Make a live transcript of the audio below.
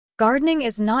Gardening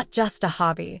is not just a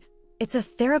hobby. It's a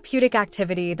therapeutic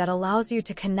activity that allows you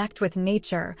to connect with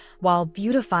nature while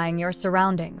beautifying your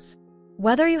surroundings.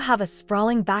 Whether you have a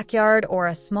sprawling backyard or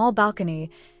a small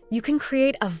balcony, you can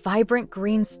create a vibrant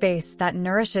green space that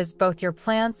nourishes both your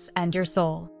plants and your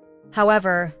soul.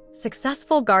 However,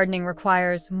 successful gardening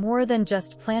requires more than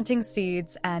just planting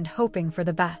seeds and hoping for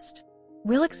the best.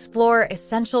 We'll explore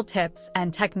essential tips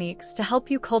and techniques to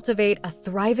help you cultivate a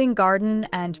thriving garden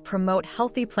and promote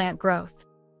healthy plant growth.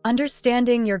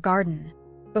 Understanding your garden.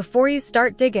 Before you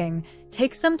start digging,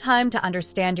 take some time to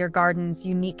understand your garden's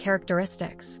unique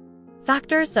characteristics.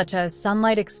 Factors such as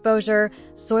sunlight exposure,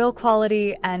 soil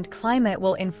quality, and climate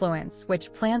will influence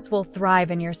which plants will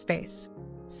thrive in your space.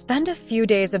 Spend a few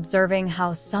days observing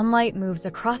how sunlight moves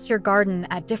across your garden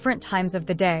at different times of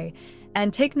the day,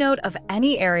 and take note of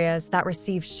any areas that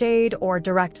receive shade or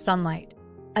direct sunlight.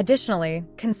 Additionally,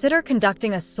 consider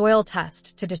conducting a soil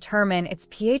test to determine its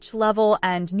pH level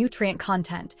and nutrient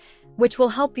content, which will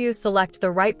help you select the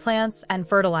right plants and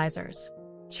fertilizers.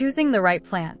 Choosing the right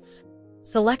plants.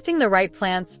 Selecting the right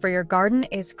plants for your garden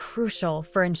is crucial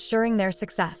for ensuring their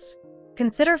success.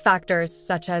 Consider factors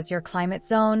such as your climate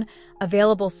zone,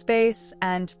 available space,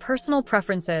 and personal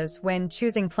preferences when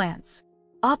choosing plants.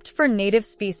 Opt for native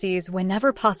species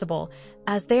whenever possible,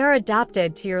 as they are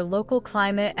adapted to your local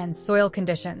climate and soil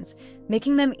conditions,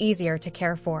 making them easier to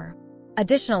care for.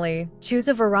 Additionally, choose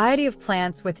a variety of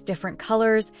plants with different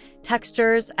colors,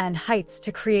 textures, and heights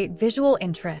to create visual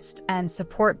interest and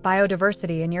support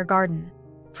biodiversity in your garden.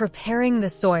 Preparing the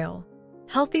soil.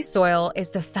 Healthy soil is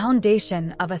the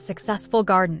foundation of a successful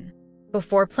garden.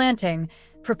 Before planting,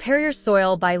 prepare your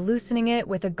soil by loosening it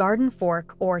with a garden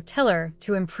fork or tiller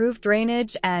to improve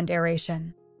drainage and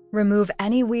aeration. Remove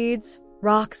any weeds,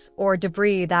 rocks, or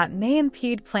debris that may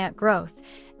impede plant growth,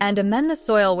 and amend the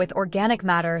soil with organic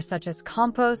matter such as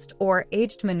compost or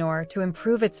aged manure to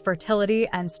improve its fertility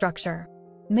and structure.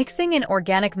 Mixing in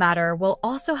organic matter will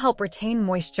also help retain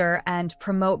moisture and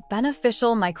promote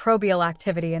beneficial microbial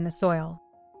activity in the soil.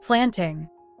 Planting.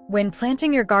 When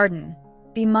planting your garden,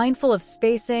 be mindful of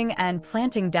spacing and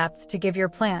planting depth to give your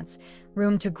plants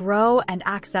room to grow and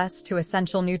access to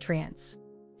essential nutrients.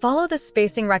 Follow the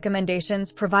spacing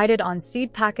recommendations provided on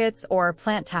seed packets or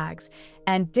plant tags,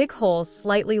 and dig holes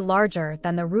slightly larger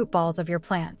than the root balls of your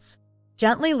plants.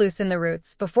 Gently loosen the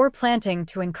roots before planting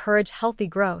to encourage healthy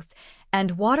growth,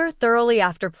 and water thoroughly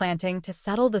after planting to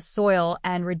settle the soil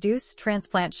and reduce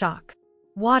transplant shock.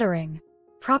 Watering.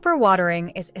 Proper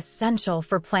watering is essential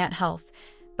for plant health,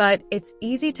 but it's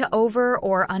easy to over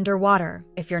or underwater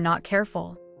if you're not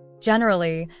careful.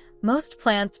 Generally, most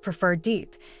plants prefer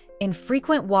deep,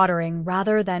 infrequent watering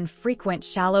rather than frequent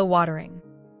shallow watering.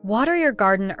 Water your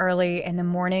garden early in the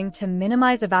morning to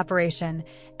minimize evaporation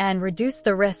and reduce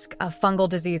the risk of fungal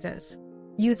diseases.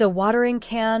 Use a watering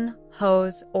can,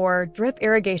 hose, or drip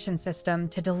irrigation system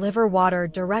to deliver water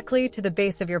directly to the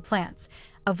base of your plants,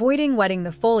 avoiding wetting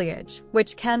the foliage,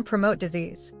 which can promote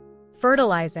disease.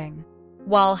 Fertilizing.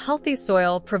 While healthy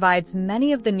soil provides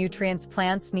many of the nutrients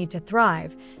plants need to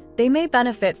thrive, they may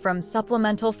benefit from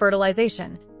supplemental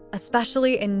fertilization,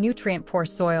 especially in nutrient-poor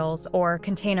soils or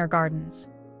container gardens.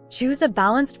 Choose a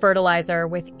balanced fertilizer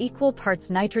with equal parts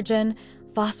nitrogen,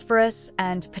 phosphorus,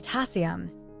 and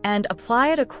potassium, and apply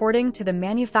it according to the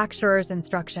manufacturer's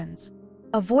instructions.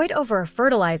 Avoid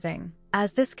over-fertilizing,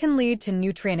 as this can lead to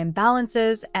nutrient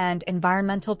imbalances and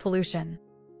environmental pollution.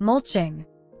 Mulching.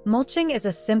 Mulching is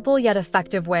a simple yet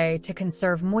effective way to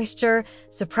conserve moisture,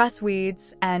 suppress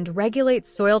weeds, and regulate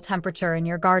soil temperature in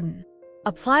your garden.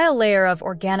 Apply a layer of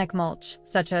organic mulch,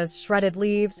 such as shredded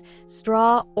leaves,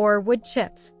 straw, or wood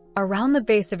chips, around the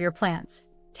base of your plants,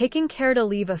 taking care to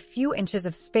leave a few inches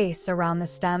of space around the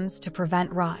stems to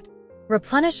prevent rot.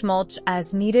 Replenish mulch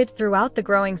as needed throughout the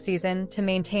growing season to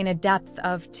maintain a depth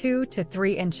of 2 to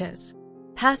 3 inches.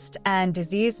 Pest and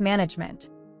disease management.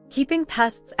 Keeping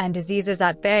pests and diseases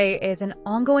at bay is an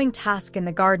ongoing task in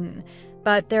the garden,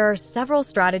 but there are several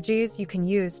strategies you can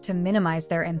use to minimize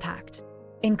their impact.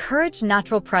 Encourage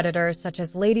natural predators such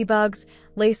as ladybugs,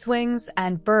 lacewings,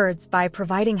 and birds by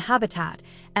providing habitat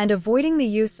and avoiding the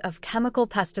use of chemical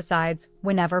pesticides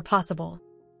whenever possible.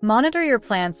 Monitor your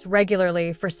plants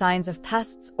regularly for signs of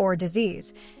pests or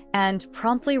disease, and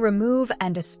promptly remove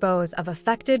and dispose of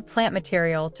affected plant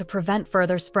material to prevent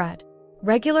further spread.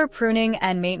 Regular pruning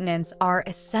and maintenance are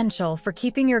essential for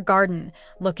keeping your garden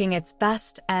looking its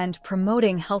best and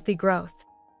promoting healthy growth.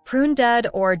 Prune dead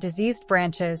or diseased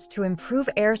branches to improve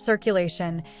air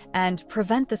circulation and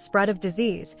prevent the spread of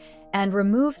disease, and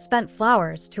remove spent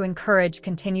flowers to encourage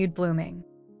continued blooming.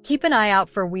 Keep an eye out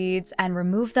for weeds and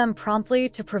remove them promptly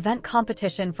to prevent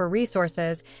competition for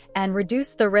resources and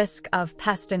reduce the risk of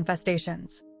pest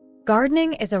infestations.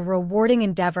 Gardening is a rewarding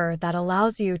endeavor that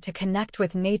allows you to connect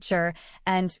with nature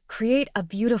and create a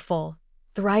beautiful,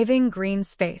 thriving green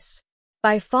space.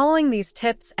 By following these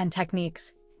tips and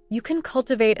techniques, you can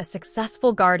cultivate a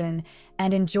successful garden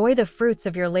and enjoy the fruits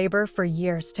of your labor for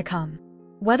years to come.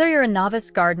 Whether you're a novice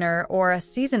gardener or a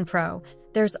seasoned pro,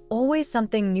 there's always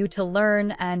something new to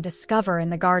learn and discover in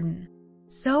the garden.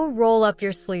 So roll up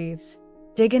your sleeves,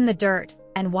 dig in the dirt,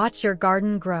 and watch your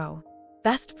garden grow.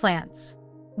 Best plants.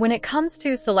 When it comes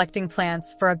to selecting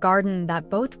plants for a garden that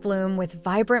both bloom with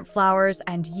vibrant flowers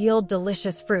and yield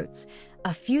delicious fruits,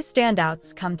 a few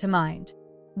standouts come to mind.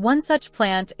 One such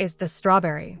plant is the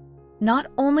strawberry. Not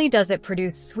only does it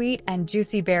produce sweet and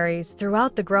juicy berries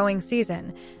throughout the growing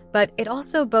season, but it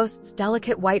also boasts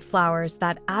delicate white flowers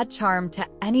that add charm to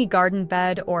any garden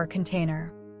bed or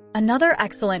container. Another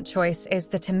excellent choice is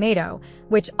the tomato,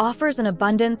 which offers an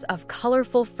abundance of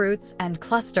colorful fruits and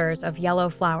clusters of yellow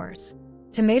flowers.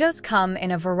 Tomatoes come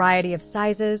in a variety of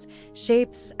sizes,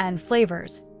 shapes, and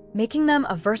flavors, making them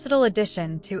a versatile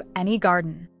addition to any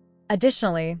garden.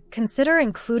 Additionally, consider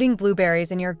including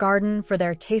blueberries in your garden for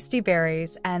their tasty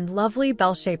berries and lovely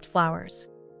bell-shaped flowers.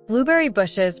 Blueberry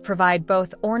bushes provide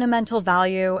both ornamental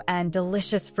value and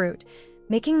delicious fruit,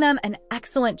 making them an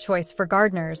excellent choice for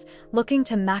gardeners looking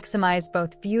to maximize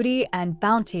both beauty and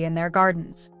bounty in their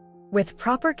gardens. With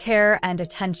proper care and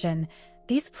attention,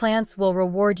 these plants will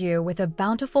reward you with a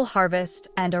bountiful harvest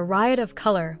and a riot of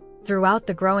color throughout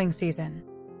the growing season.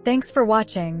 Thanks for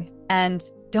watching, and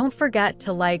don't forget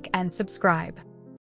to like and subscribe.